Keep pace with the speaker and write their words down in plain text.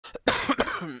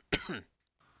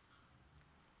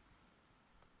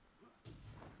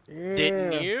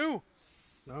Didn't Yeah. you?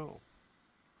 No.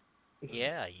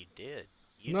 Yeah, you did.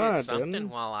 You No, did I something didn't.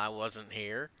 while I wasn't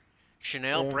here.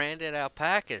 Chanel Yeah. branded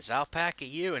alpacas. I'll pack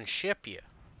you and ship you.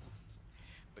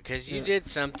 Because you Yeah. did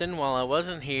something while I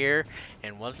wasn't here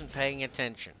and wasn't paying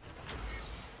attention.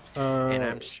 And Uh,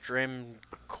 I'm strim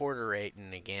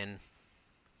quarterating again.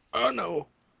 I know.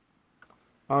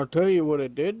 I'll tell you what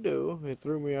it did do. It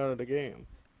threw me out of the game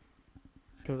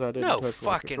because I didn't No touch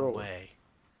my fucking controller. way.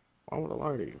 Why would I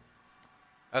lie to you?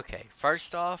 Okay,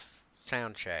 first off,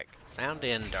 sound check. Sound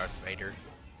in, Darth Vader.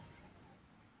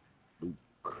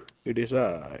 Luke, it is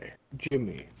I,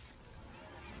 Jimmy.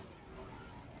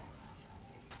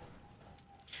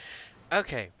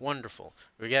 Okay, wonderful.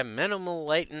 We got minimal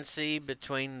latency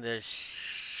between the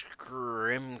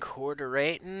scrim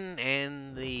quarterating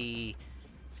and the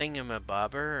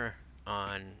thingamabobber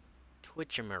on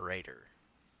Twitchimerator.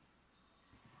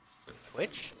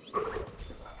 Twitch?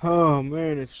 Oh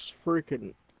man, it's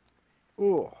freaking.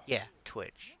 Oh. Yeah,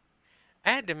 Twitch.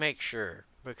 I had to make sure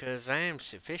because I am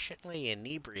sufficiently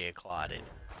inebriated.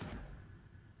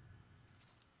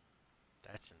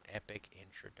 That's an epic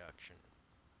introduction.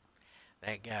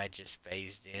 That guy just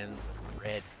phased in with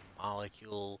red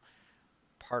molecule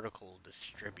particle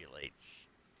distribulates.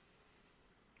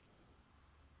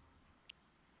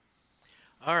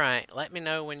 Alright, let me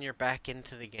know when you're back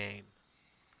into the game.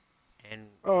 And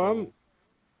Oh, we'll.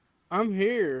 I'm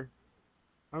here.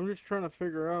 I'm just trying to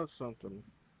figure out something.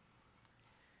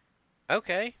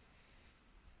 Okay.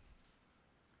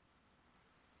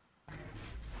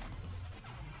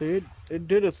 It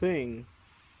did a thing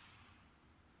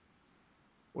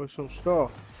with some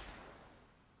stuff.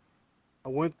 I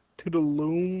went to the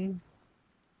loom.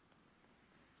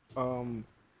 Um,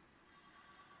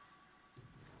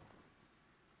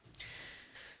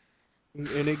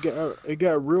 and it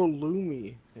got real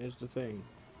loomy is the thing.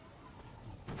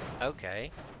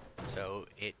 Okay. So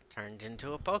it turned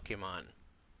into a Pokemon.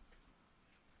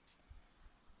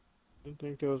 I didn't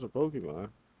think there was a Pokemon.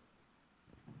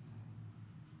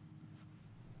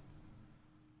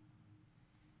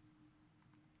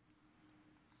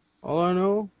 All I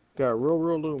know, got real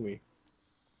loomy.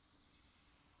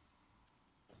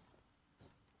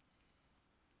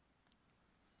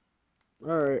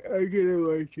 All right, I get it,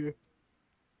 like you.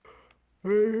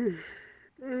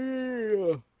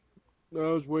 Yeah.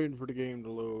 I was waiting for the game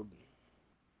to load.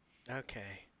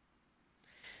 Okay.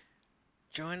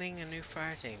 Joining a new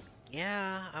fire team.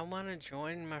 Yeah, I want to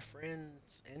join my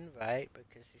friend's invite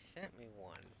because he sent me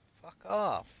one. Fuck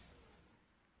off.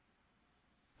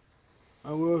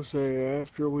 I will say,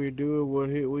 after we do what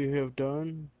we have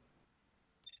done,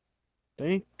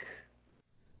 think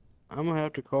I'm gonna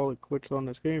have to call it quits on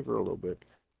this game for a little bit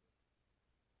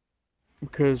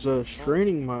because Well,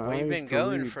 straining my we've eyes been to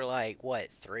going read. for like, what,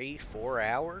 3, 4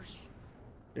 hours?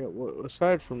 Yeah, well,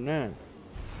 aside from that,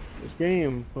 this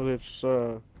game with its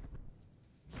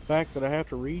fact that I have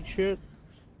to read shit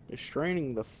is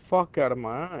straining the fuck out of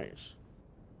my eyes.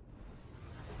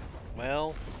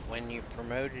 Well, when you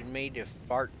promoted me to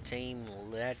Fart Team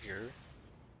Ledger,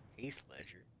 Heath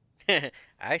Ledger,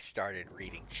 I started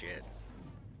reading shit.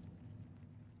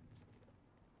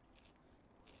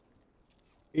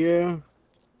 Yeah,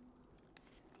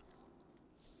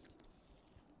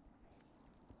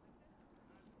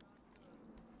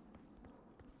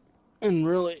 and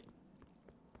really,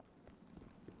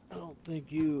 I don't think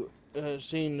you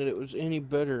seen that it was any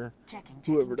better. Checking,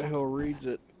 Whoever checking, the hell checking. reads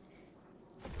it.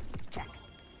 Check.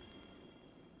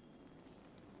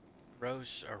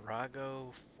 Rose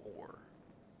Arago 4.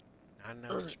 Not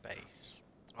enough Alright, space.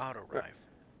 Auto rifle.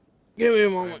 give me a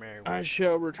moment. Primary I weapon.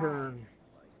 shall return.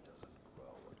 Light doesn't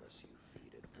grow unless you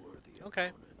feed it worthy Okay.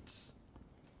 opponents.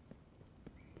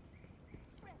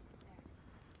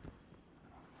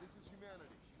 This is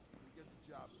humanity. We get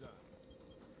the job done.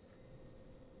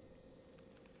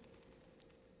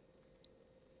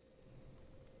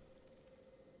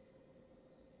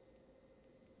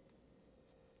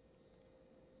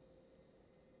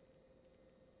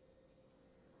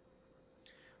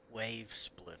 Wave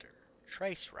splitter.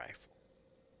 Trace rifle.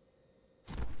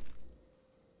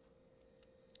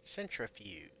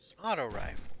 Centrifuge. Auto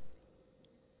rifle.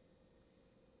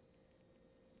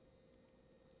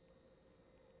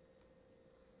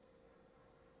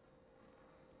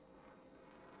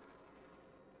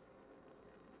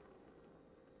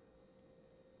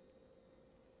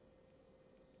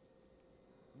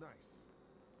 Nice.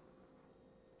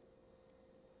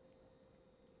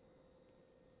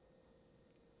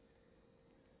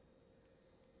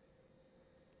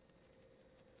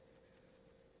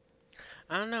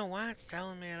 I don't know why it's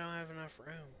telling me I don't have enough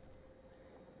room.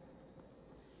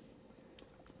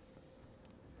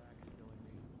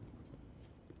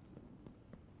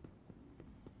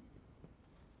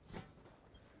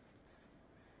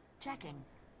 Checking.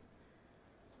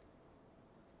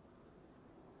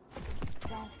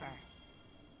 Transfer.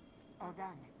 All done.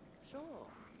 Sure.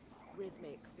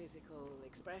 Rhythmic, physical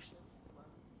expression.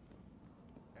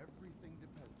 Everything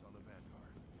depends on the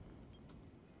Vanguard.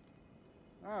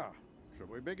 Ah, shall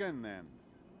we begin then?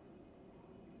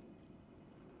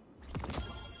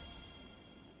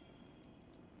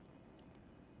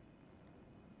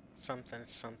 Something,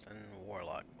 something,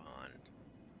 Warlock Bond.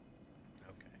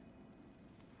 Okay.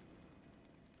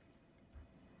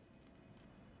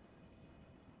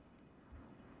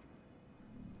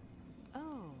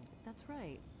 Oh, that's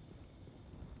right.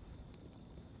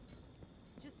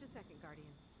 Just a second, Guardian.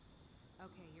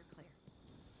 Okay, you're clear.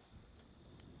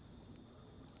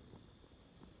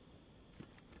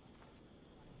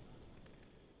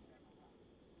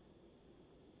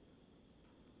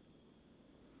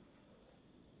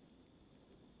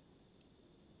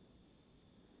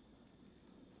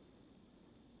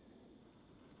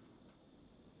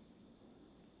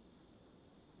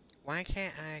 Why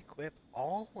can't I equip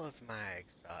all of my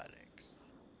exotics?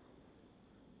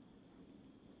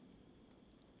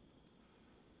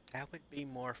 That would be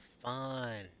more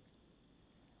fun.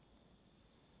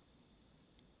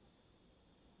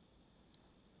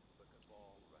 The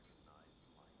Cabal recognize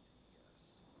might, yes.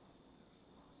 Their ferocity is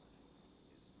not.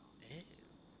 Ew,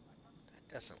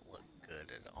 that doesn't look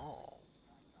good at all.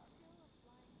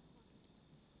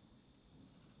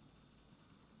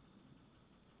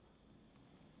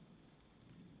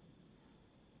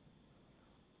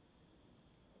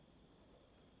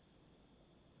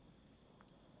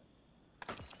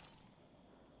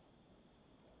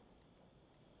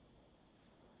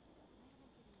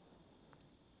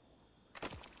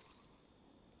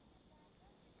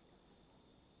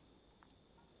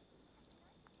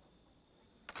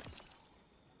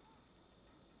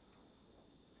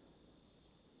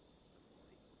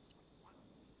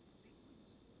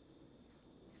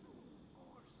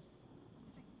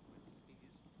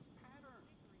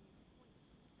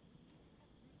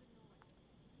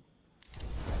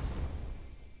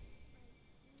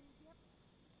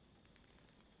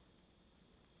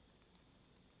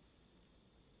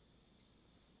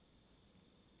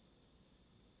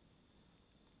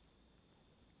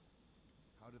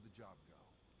 How did the job go?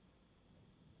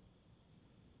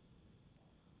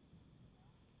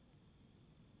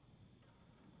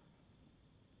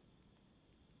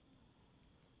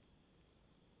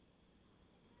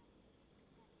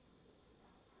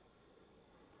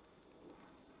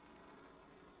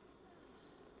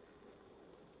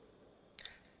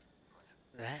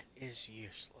 That is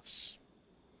useless.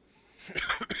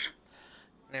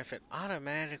 And if it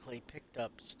automatically picked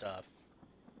up stuff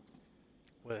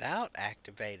without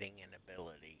activating an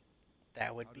ability,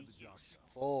 that would How be did the job go?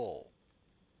 useful.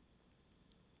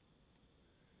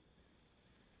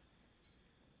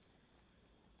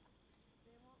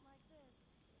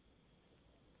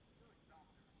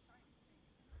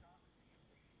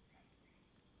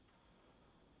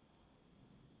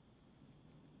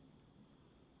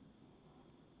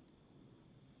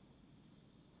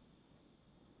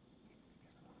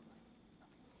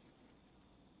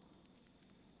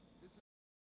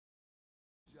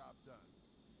 Job done.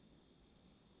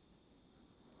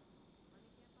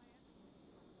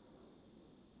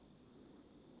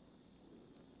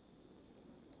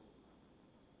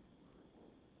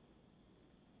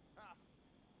 Ha!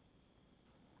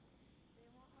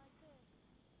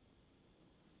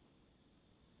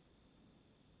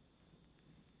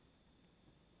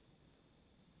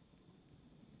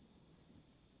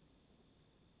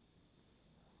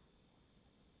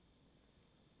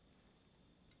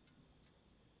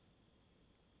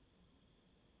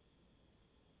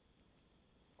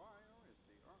 Fire is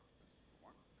the Earth's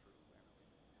one true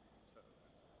enemy. So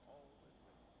that's all it is.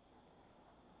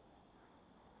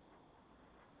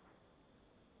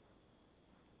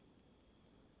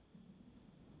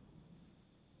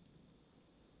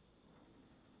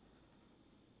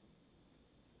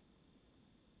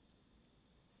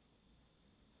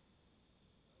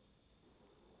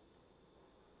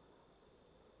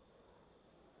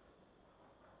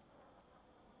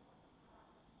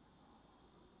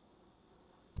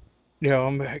 Yeah,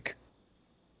 I'm back.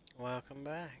 Welcome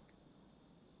back.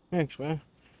 Thanks, man.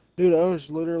 Dude, I was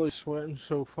literally sweating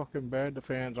so fucking bad the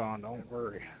fan's on, don't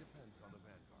worry. Everything depends on the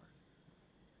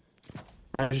Vanguard.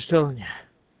 I'm just telling you.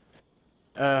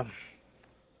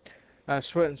 I was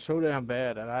sweating so damn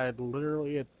bad, and I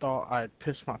literally had thought I'd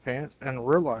pissed my pants and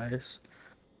realized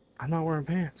I'm not wearing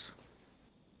pants.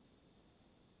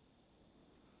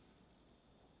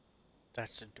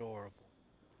 That's adorable.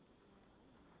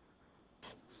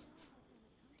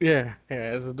 Yeah,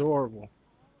 yeah, it's adorable.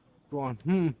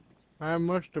 Going, I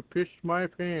must have pissed my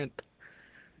pants.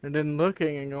 And then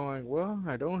looking and going, well,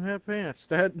 I don't have pants.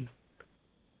 That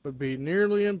would be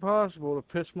nearly impossible to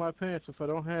piss my pants if I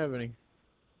don't have any.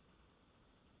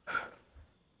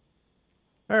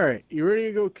 Alright, you ready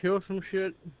to go kill some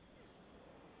shit?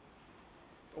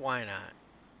 Why not?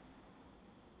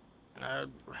 Uh,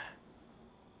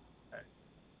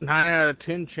 9 out of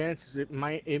 10 chances it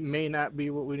may not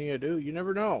be what we need to do. You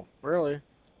never know, really.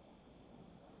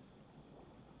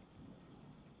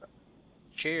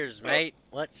 Cheers, mate.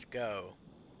 Let's go.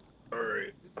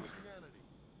 Alright. This is humanity.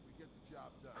 We get the job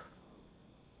done.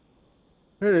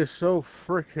 It is so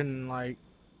freaking, like,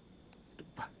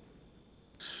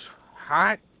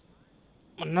 hot.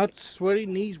 My nuts sweaty,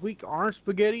 knees weak, arm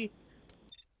spaghetti.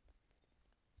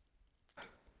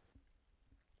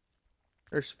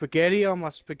 There's spaghetti on my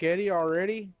spaghetti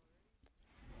already.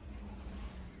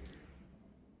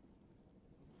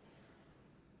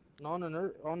 On the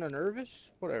nervous?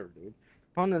 Whatever, dude.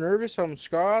 On the nervous, I'm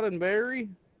Scott and Barry.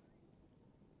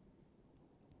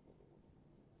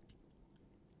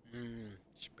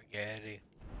 Spaghetti.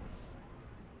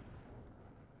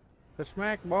 The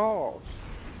smack balls.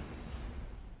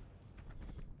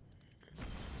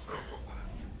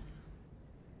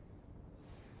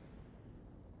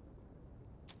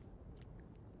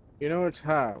 You know it's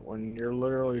hot when you're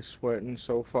literally sweating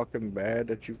so fucking bad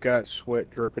that you've got sweat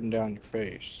dripping down your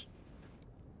face.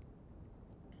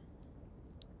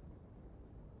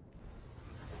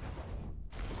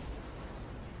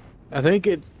 I think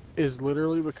it is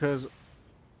literally because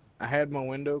I had my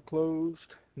window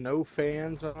closed, no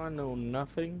fans on, no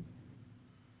nothing.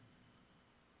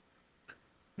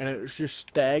 And it was just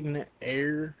stagnant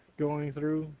air going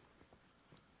through.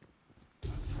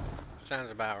 Sounds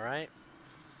about right.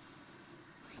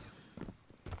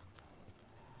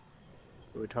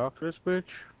 Do we talk to this bitch?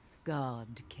 God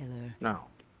killer. No.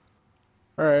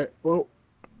 Alright, well.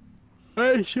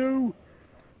 Hey, so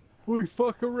we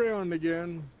fuck around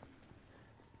again.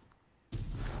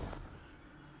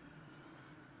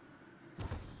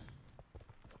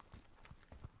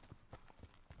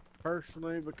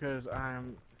 Personally, because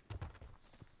I'm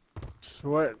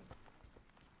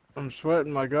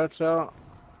sweating my guts out.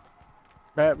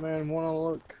 Batman wanna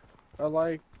look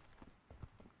alike.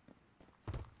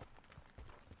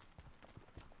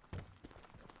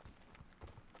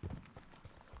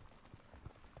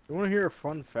 You wanna hear a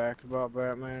fun fact about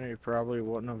Batman you probably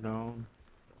wouldn't have known?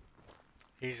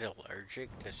 He's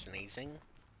allergic to sneezing?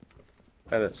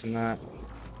 That it's not.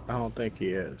 I don't think he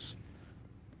is.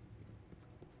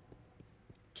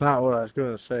 It's not what I was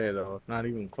gonna say though. It's not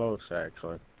even close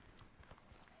actually.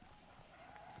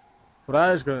 What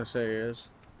I was gonna say is,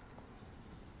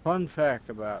 fun fact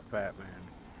about Batman.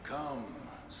 Come,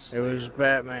 It was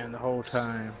Batman the whole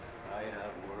time. I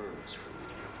have words for you.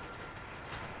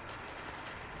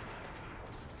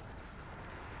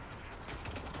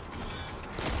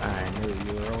 I knew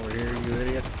you were over here, you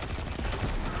idiot.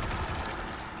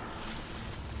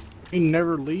 He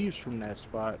never leaves from that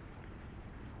spot.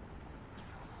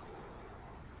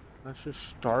 Let's just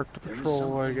start the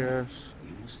patrol, I guess.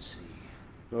 You must see.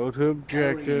 Go to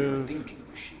Carry your objective. thinking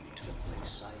machine to the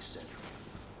place I sent you.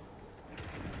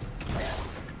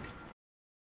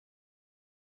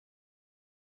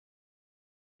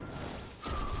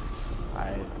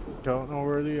 I don't know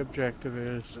where the objective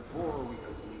is. Before we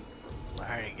could leave,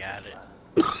 I already got it.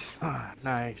 Ah,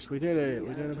 nice. We did it.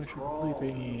 We did a mission complete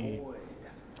thingy. void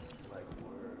like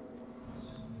worms.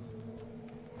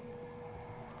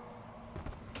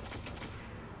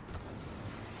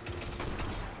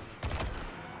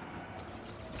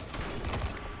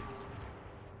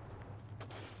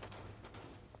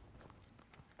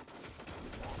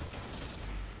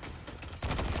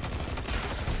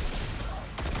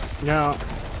 Now, this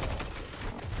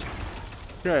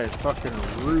guy is fucking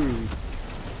rude.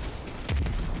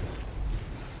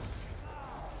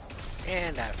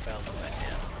 And I fell to it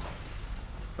now.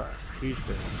 Sorry, he's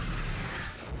dead.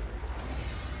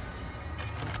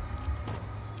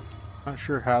 Not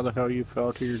sure how the hell you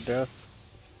fell to your death.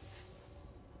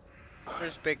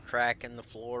 There's a big crack in the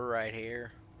floor right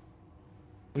here.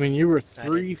 I mean, you were I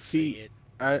 3 didn't see feet. it.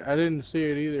 I didn't see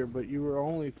it either, but you were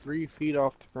only 3 feet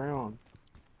off the ground.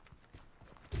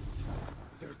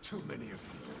 There are too many of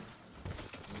them.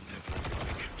 We'll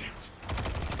never be content.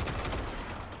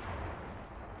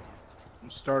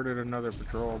 Started another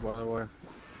patrol, by the way.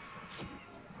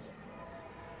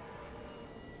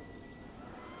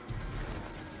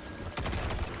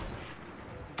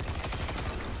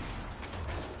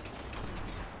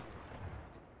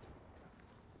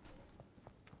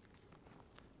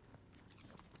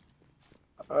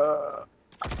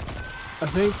 I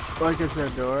think, like I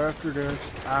said though, after this,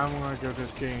 I'm gonna give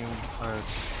this game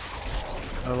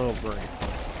a little break.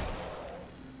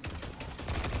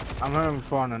 I'm having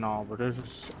fun and all, but this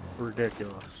is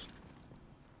ridiculous.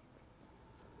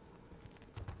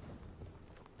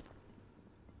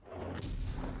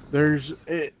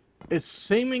 It's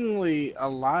seemingly a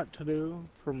lot to do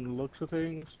from the looks of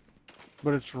things,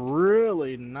 but it's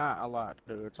really not a lot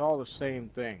to do. It's all the same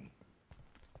thing.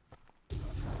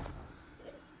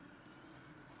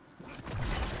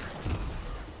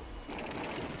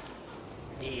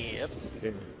 Yep.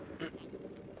 Yeah.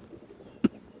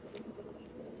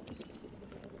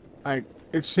 Like,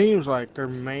 it seems like there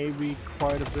may be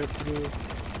quite a bit to do,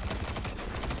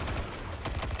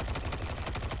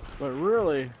 but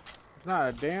really, it's not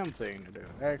a damn thing to do,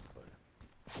 actually.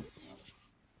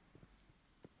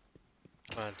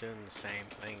 Well, doing the same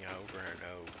thing over and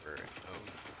over and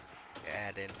over.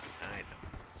 Add in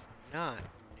items. Not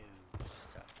new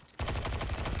stuff.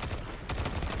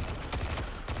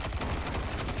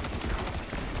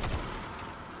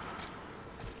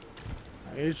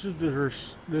 It's just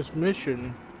this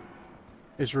mission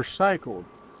is recycled.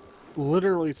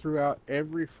 Literally throughout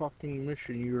every fucking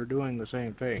mission you are doing the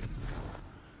same thing.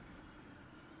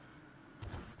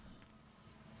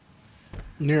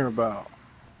 Near about.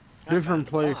 Different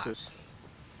places. Box.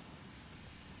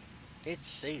 It's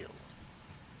sealed.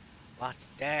 Lots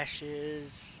of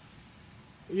dashes.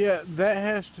 Yeah, that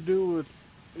has to do with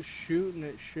shooting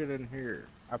at shit in here,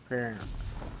 apparently.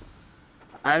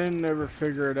 I didn't ever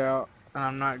figure it out, and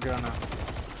I'm not gonna.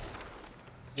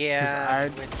 Yeah, I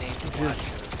would need to watch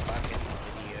a fucking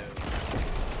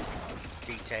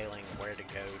video detailing where to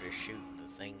go to shoot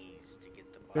the thingies to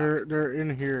get the box. They're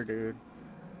in here, dude.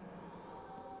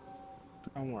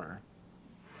 Somewhere.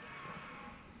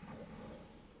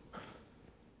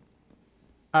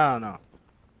 I don't know.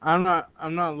 I'm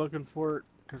not looking for it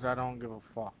because I don't give a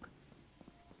fuck.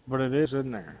 But it is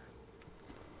in there.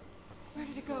 Where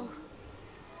did it go?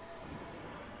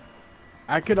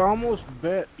 I could almost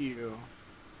bet you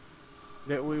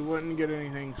that we wouldn't get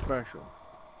anything special.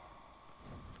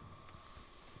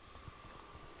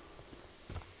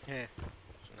 Yeah,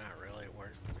 it's not really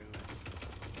worth doing.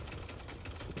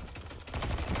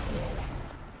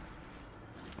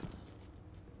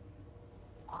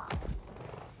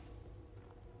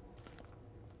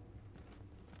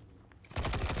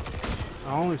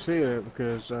 I only say that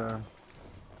because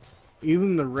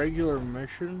even the regular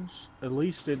missions, at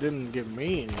least it didn't give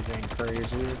me anything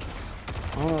crazy.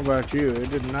 I don't know about you, it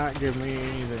did not give me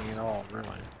anything at all, really.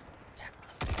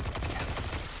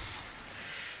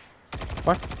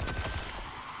 What?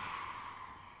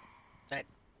 That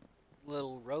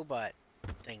little robot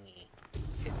thingy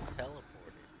getting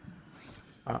teleported.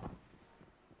 Oh.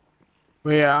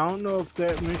 But yeah, I don't know if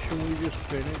that mission we just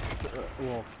finished,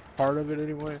 well, part of it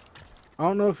anyway, I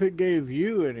don't know if it gave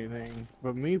you anything,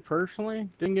 but me personally,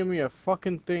 didn't give me a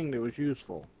fucking thing that was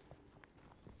useful.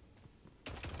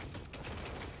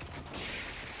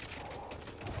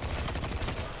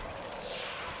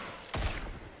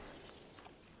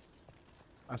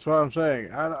 That's what I'm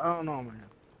saying. I don't know, man.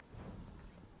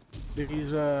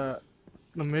 These, the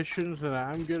missions that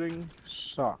I'm getting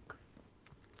suck.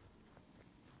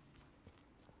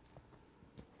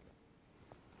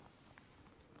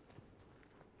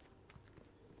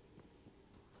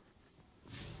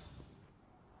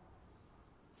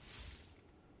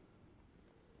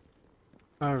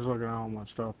 I was looking at all my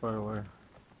stuff, by the way.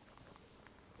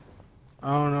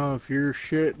 I don't know if your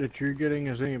shit that you're getting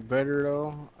is any better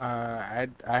though. I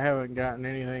haven't gotten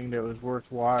anything that was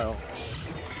worthwhile.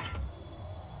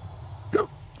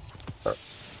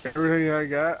 Everything I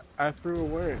got, I threw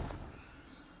away.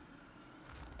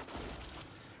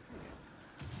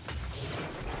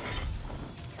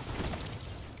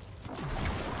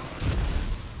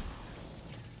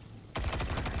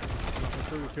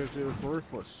 Because it was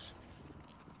worthless.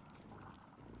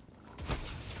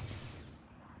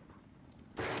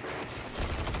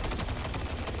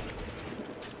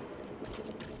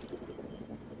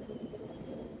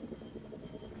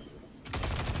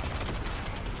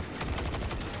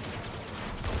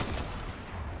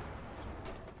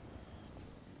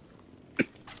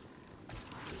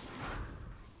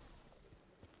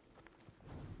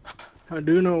 I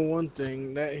do know one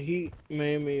thing, that heat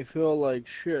made me feel like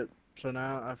shit, so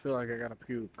now I feel like I gotta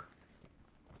puke.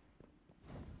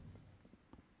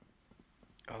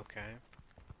 Okay.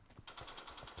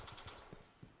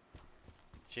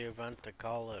 Do you want to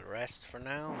call it rest for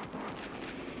now?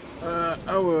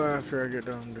 I will after I get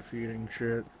done defeating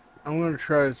shit. I'm gonna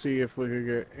try to see if we could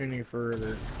get any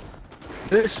further.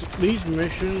 These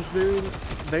missions, dude,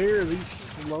 they are the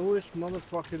slowest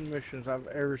motherfucking missions I've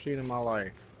ever seen in my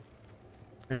life.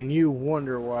 And you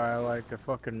wonder why I like to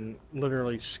fucking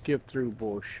literally skip through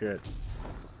bullshit.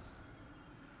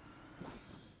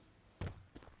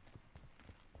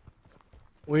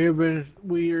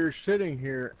 We are sitting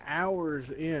here hours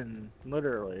in,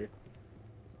 literally.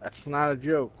 That's not a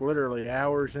joke, literally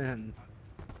hours in.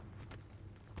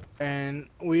 And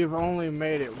we've only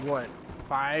made it, what,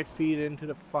 5 feet into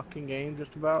the fucking game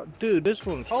just about? Dude, this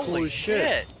one's cool Holy as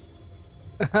shit.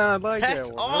 shit! I like That's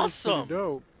that one. awesome! That was pretty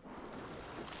dope.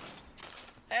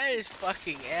 That is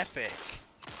fucking epic.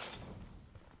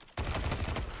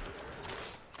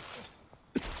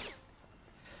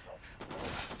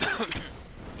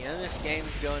 You know this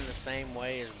game's going the same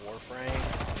way as Warframe?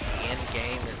 The end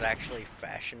game is actually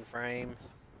Fashion Frame.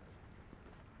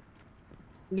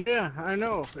 Yeah, I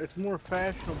know. It's more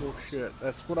fashionable shit.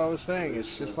 That's what I was saying.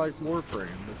 It's just like Warframe,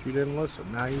 but you didn't listen.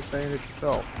 Now you're saying it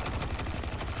yourself.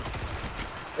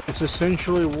 It's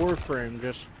essentially Warframe,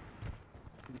 just,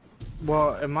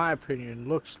 well, in my opinion,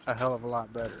 looks a hell of a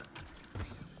lot better.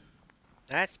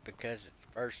 That's because it's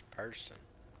first person.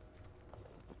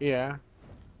 Yeah.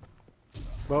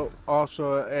 But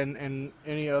also, in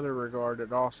any other regard,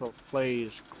 it also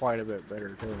plays quite a bit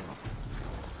better, too.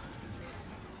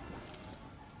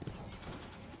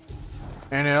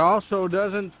 And it also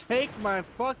doesn't take my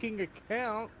fucking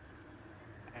account,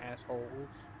 assholes.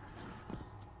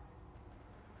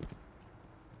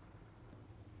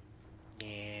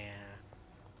 Yeah,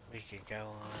 we could go on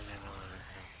and on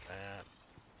about that.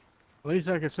 At least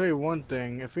I could say one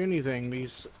thing. If anything,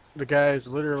 the guys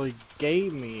literally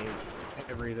gave me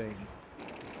everything.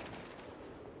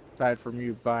 Aside from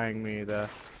you buying me the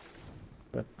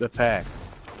pack.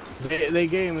 They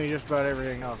gave me just about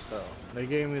everything else though. They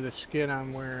gave me the skin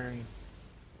I'm wearing.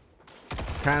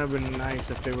 Kind of been nice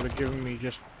if they would have given me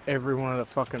just every one of the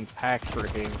fucking packs for the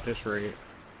game at this rate.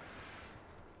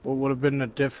 What would have been the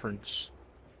difference?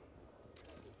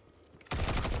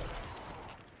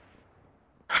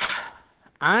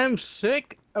 I'm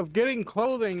sick of getting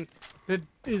clothing that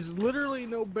is literally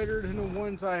no better than the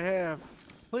ones I have.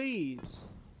 Please.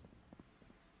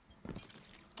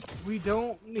 We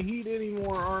don't need any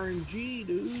more RNG,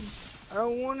 dude. I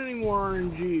don't want any more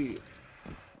RNG.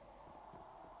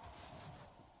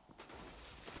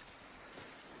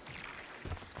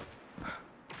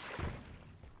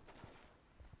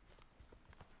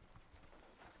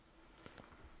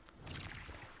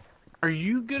 Are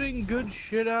you getting good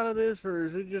shit out of this, or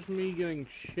is it just me getting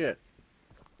shit?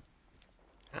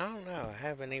 I don't know. I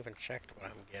haven't even checked what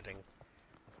I'm getting.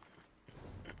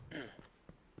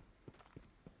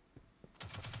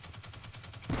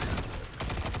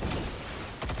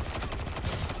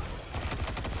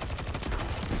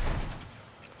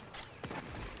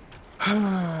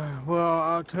 Well,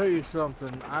 I'll tell you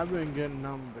something. I've been getting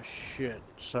numb to shit,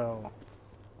 so...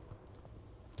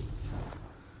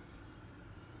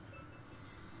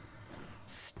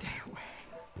 Stay away.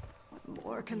 What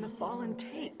more can the Fallen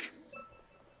take?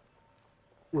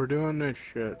 We're doing this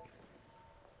shit.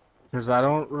 Because I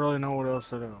don't really know what else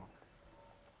to do.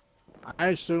 I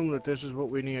assume that this is what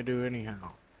we need to do anyhow.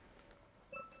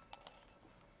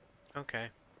 Okay.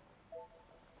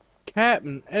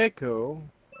 Captain Echo...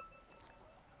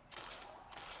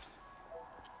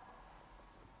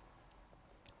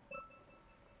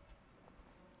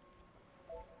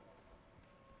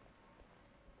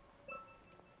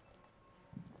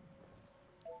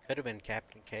 Could have been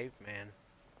Captain Caveman.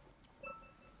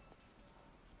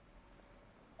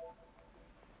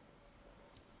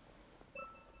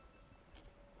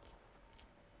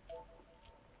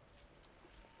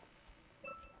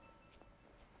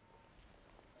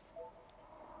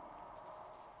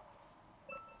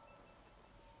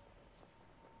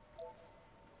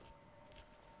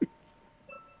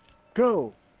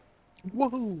 Go!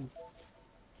 Woohoo!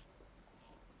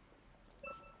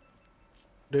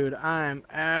 Dude, I'm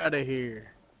out of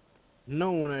here.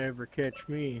 No one will ever catch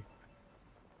me.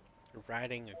 You're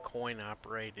riding a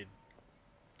coin-operated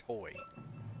toy.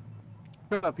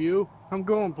 Shut up, you. I'm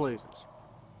going places.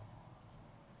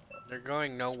 They're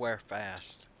going nowhere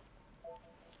fast.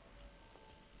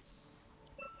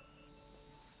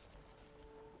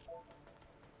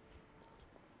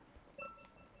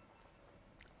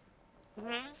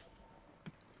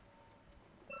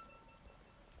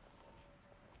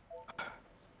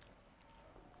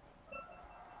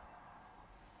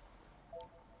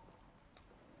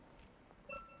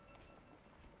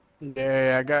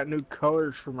 Yeah, I got new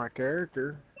colors for my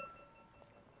character.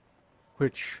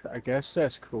 Which, I guess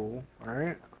that's cool,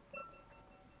 right?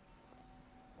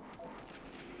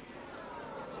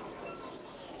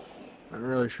 Not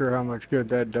really sure how much good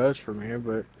that does for me,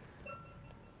 but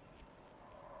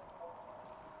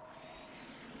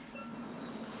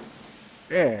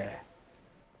yeah.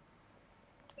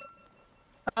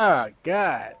 Ah,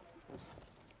 God.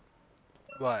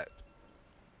 What?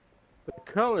 The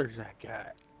colors I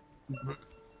got.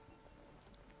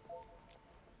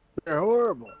 They're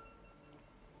horrible.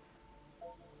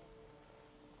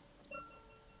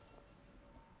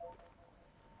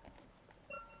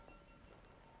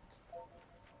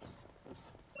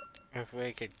 If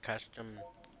we could custom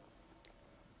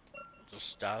the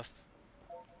stuff,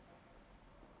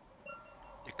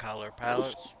 the color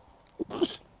palettes.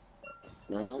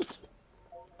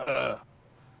 Yeah,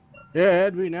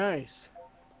 that'd be nice.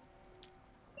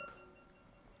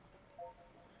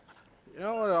 You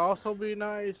know what would also be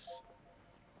nice?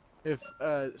 If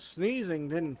sneezing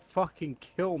didn't fucking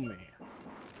kill me.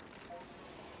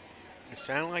 You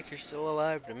sound like you're still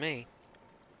alive to me.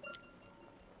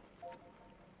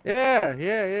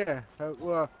 Yeah.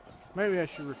 Well, maybe I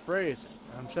should rephrase it.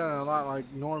 I'm sounding a lot like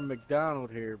Norm Macdonald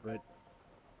here, but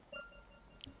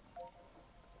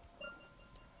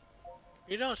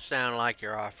You don't sound like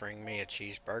you're offering me a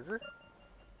cheeseburger.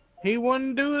 he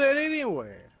wouldn't do that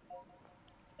anyway.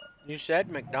 You said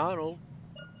McDonald.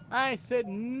 I said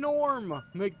Norm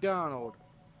Macdonald.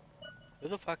 Who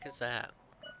the fuck is that?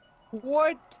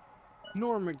 What?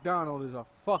 Norm Macdonald is a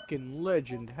fucking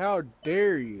legend. How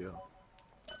dare you?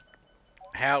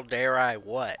 How dare I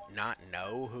what? Not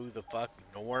know who the fuck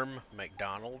Norm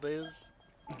Macdonald is?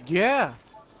 Yeah.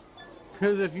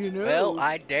 Because if you knew... Well,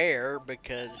 I dare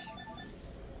because...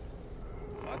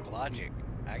 Fuck logic.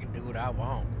 I can do what I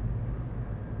want.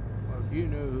 Well, if you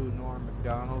knew who Norm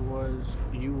Macdonald was,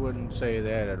 you wouldn't say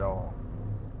that at all.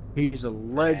 He's a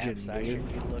legend, Perhaps I dude.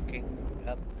 should be looking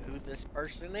up who this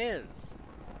person is.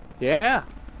 Yeah.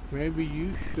 Maybe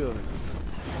you should.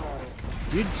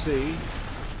 You'd see.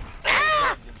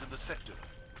 Guardians of the sector.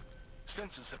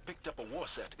 Sensors have picked up a war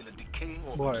set in a decaying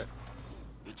orbit. What?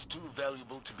 It's too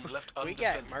valuable to be left We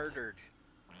undefended. got murdered.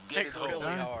 Get it really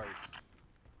home. hard.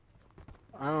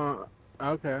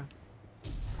 Okay.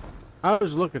 I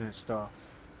was looking at stuff.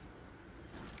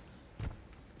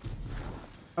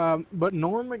 But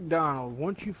Norm Macdonald,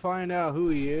 once you find out who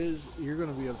he is, you're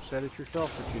gonna be upset at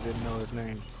yourself that you didn't know his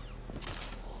name.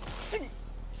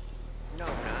 No,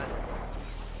 not.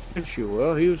 Yes, you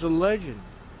will. He was a legend.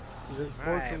 He's I have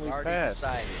unfortunately already passed.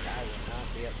 decided I will not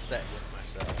be upset with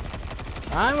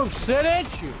myself. I'm upset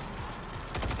at you.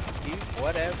 You,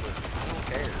 whatever. I don't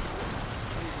care.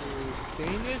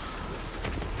 Genius.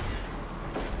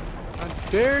 How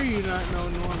dare you not know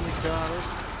Norm Macdonald?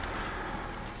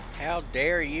 How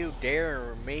dare you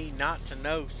dare me not to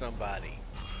know somebody?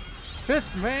 This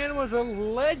man was a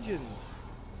legend.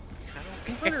 I don't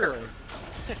care. Literally.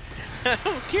 I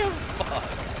don't give a fuck.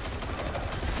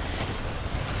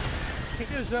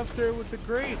 He was up there with the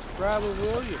greats, Robert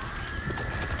Williams.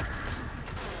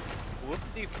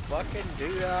 Whoop-de fucking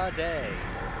doo-dah-day.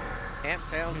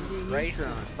 Camptown races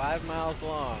 5 miles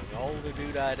long. All the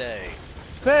doo-dah-day.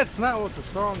 That's not what the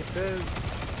song says.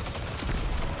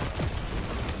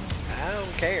 I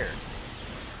don't care.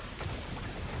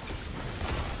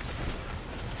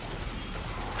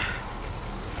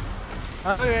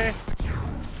 Okay.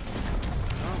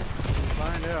 Well, we'll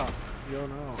find out. You'll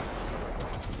know.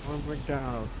 Norm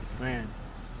Macdonald, man.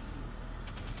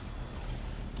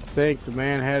 I think the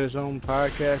man had his own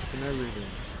podcast and everything.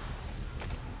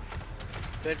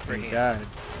 Good for He him. died.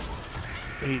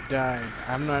 He died.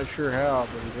 I'm not sure how,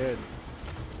 but he did.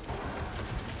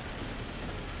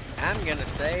 I'm gonna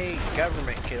say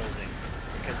government killed him.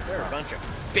 Because they're a bunch of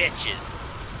bitches.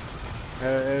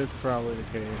 It's probably the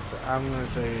case. I'm gonna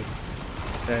say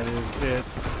that is it.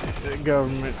 The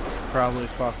government probably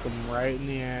fucked him right in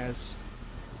the ass.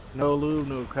 No lube,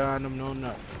 no condom, no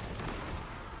nothing.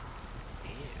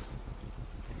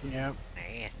 Ew, Yep.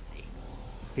 nasty.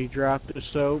 He dropped the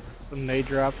soap, and they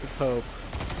dropped the pope.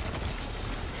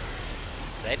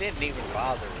 They didn't even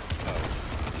bother with the Pope.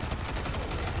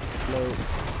 Look,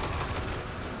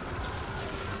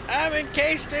 I'm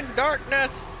encased in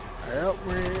darkness. help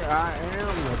me, I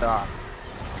am the doctor.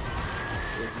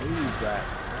 It needs that,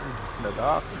 man. The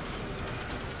doctor.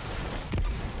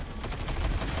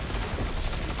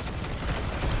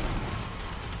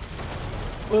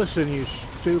 Listen, you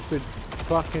stupid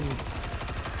fucking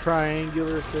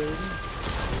triangular thing.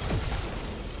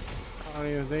 I don't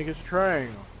even think it's a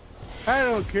triangle. I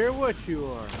don't care what you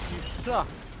are. You suck.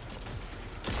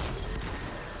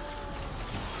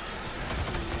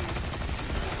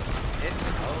 It's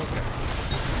okay.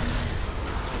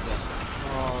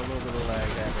 Oh, look at the lag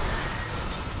there.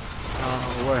 I don't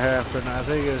know what happened. and I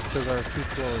think it's because our too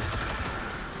close.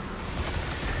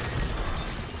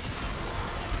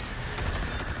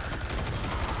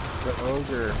 The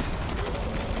ogre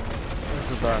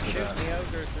is about to Shoot die. the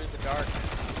ogre through the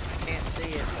darkness. I can't see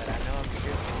it, but I know I'm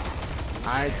shooting.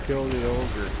 I killed the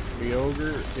ogre. The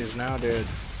ogre is now dead.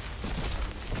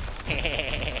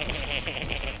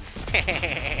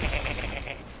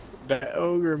 That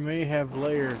ogre may have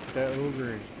layers. That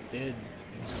ogre is dead.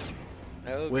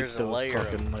 The ogre's With a those layer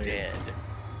fucking of layers. dead.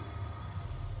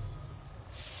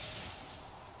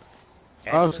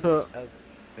 Also- Essence of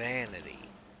vanity.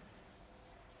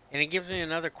 And it gives me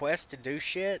another quest to do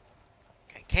shit?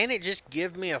 Can't it just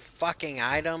give me a fucking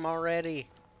item already?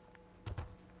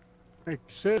 It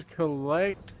says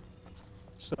collect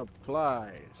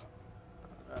supplies.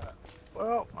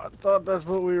 Well, I thought that's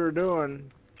what we were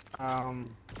doing. I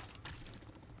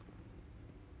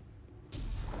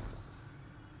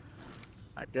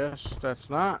guess that's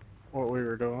not what we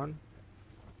were doing.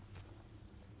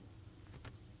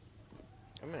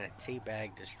 I'm gonna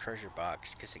teabag this treasure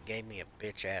box because it gave me a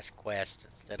bitch ass quest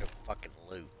instead of fucking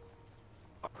loot.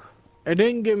 It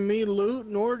didn't give me loot,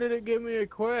 nor did it give me a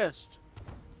quest.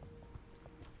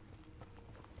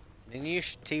 Then you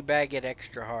should teabag it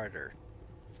extra harder.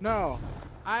 No,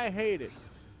 I hate it.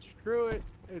 Screw it.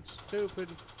 It's stupid.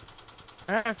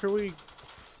 After we...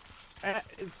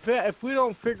 If we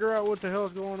don't figure out what the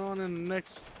hell's going on in the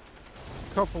next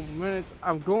couple minutes,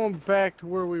 I'm going back to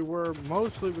where we were,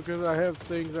 mostly because I have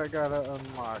things I gotta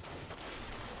unlock.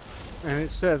 And it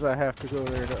says I have to go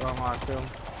there to unlock them.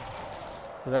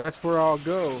 So that's where I'll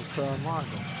go to unlock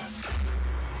them.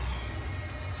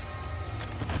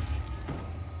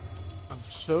 I'm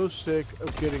so sick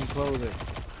of getting clothing.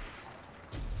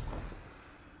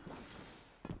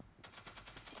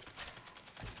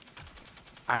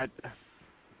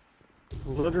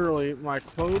 Literally, my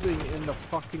clothing in the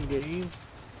fucking game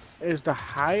is the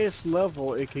highest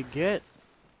level it could get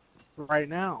right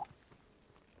now.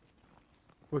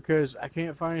 Because I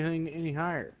can't find anything any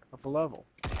higher of a level.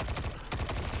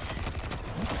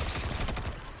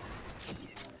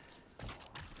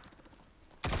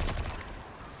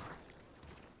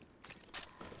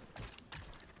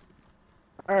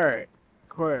 Alright,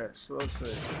 quest, let's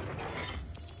see.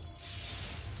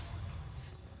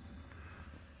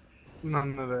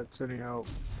 None of that's any help.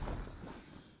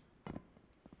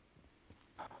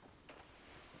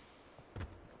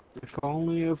 If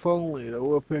only the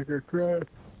woodpecker cried.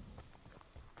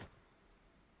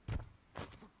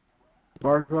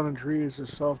 Bark on a tree is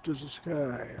as soft as the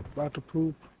sky. About to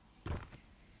poop.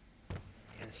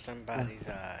 In somebody's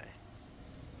eye.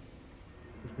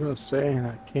 I was gonna say, and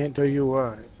I can't tell you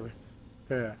why, but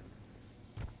yeah.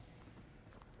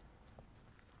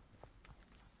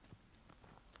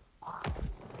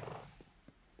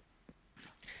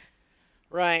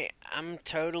 Right, I'm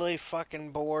totally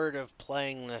fucking bored of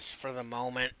playing this for the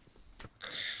moment.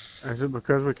 Is it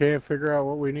because we can't figure out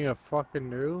what we need to fucking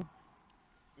do?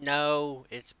 No,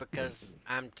 it's because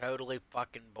I'm totally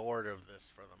fucking bored of this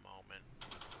for the moment.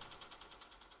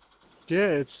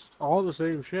 Yeah, it's all the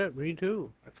same shit. Me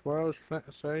too. That's what I was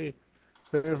saying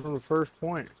from the first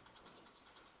point.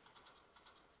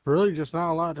 Really, just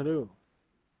not a lot to do.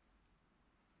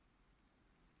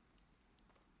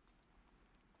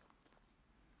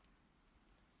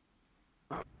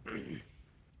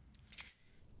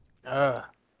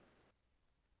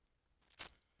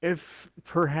 If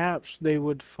perhaps they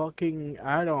would fucking,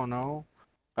 I don't know,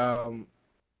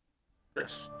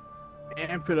 just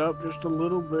amp it up just a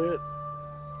little bit.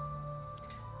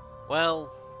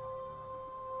 Well,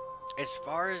 as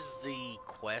far as the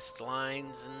quest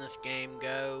lines in this game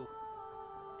go,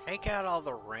 take out all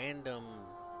the random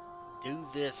do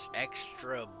this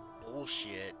extra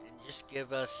bullshit and just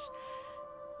give us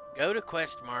go to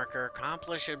quest marker,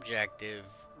 accomplish objective,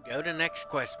 go to next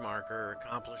quest marker,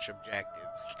 accomplish objective.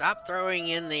 Stop throwing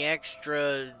in the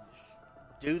extra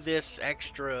do this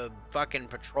extra fucking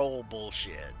patrol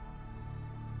bullshit.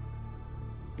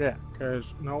 Yeah,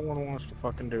 because no one wants to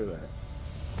fucking do that.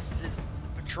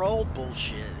 The patrol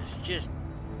bullshit is just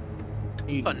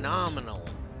phenomenal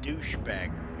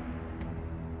douchebaggery.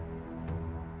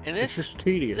 And It's just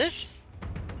tedious.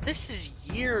 This is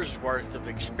years worth of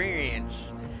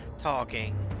experience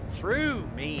talking through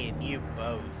me and you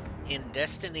both in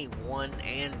Destiny 1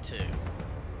 and 2.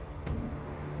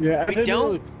 Yeah, We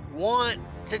don't want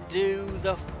to do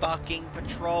the fucking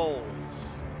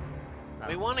patrols.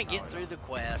 We want to get through the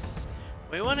quests.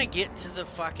 We want to get to the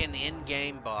fucking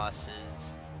in-game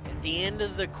bosses at the end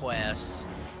of the quests.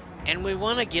 And we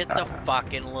want to get the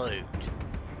fucking loot.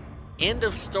 End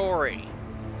of story.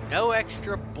 No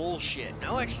extra bullshit.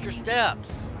 No extra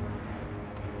steps.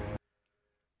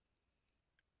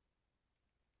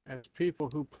 as people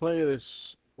who play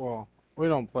this, well, we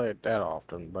don't play it that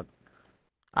often, but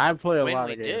I play a When lot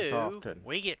we of games do, often.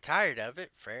 we get tired of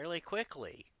it fairly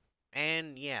quickly.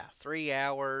 And yeah, 3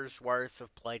 hours worth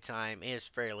of playtime is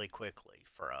fairly quickly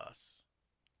for us.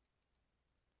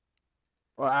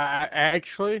 Well, I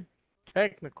actually,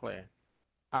 technically,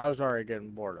 I was already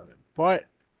getting bored of it, but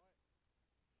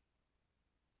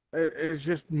it's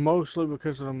just mostly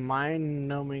because of the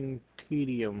mind-numbing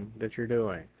tedium that you're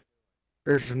doing.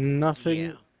 There's nothing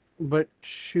Yeah. but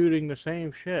shooting the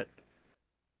same shit.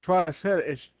 That's why I said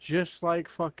it's just like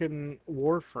fucking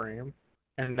Warframe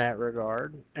in that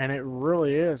regard, and it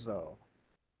really is though.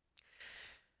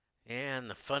 And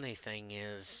the funny thing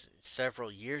is,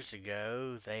 several years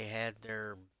ago, they had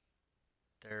their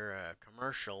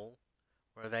commercial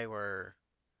where they were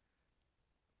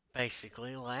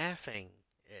basically laughing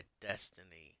at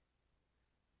Destiny,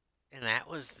 and that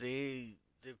was the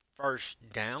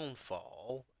first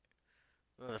downfall,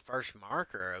 the first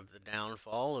marker of the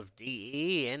downfall of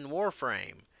DE and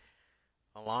Warframe,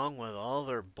 along with all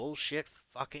their bullshit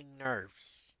fucking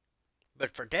nerfs.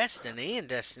 But for Destiny and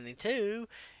Destiny 2,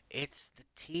 it's the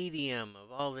tedium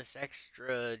of all this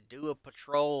extra do a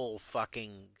patrol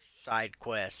fucking side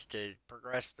quest to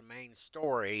progress the main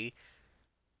story,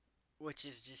 which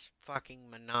is just fucking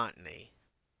monotony.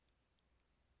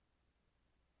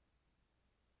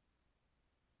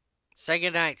 Say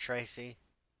goodnight, Tracy.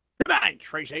 Good night,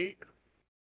 Tracy.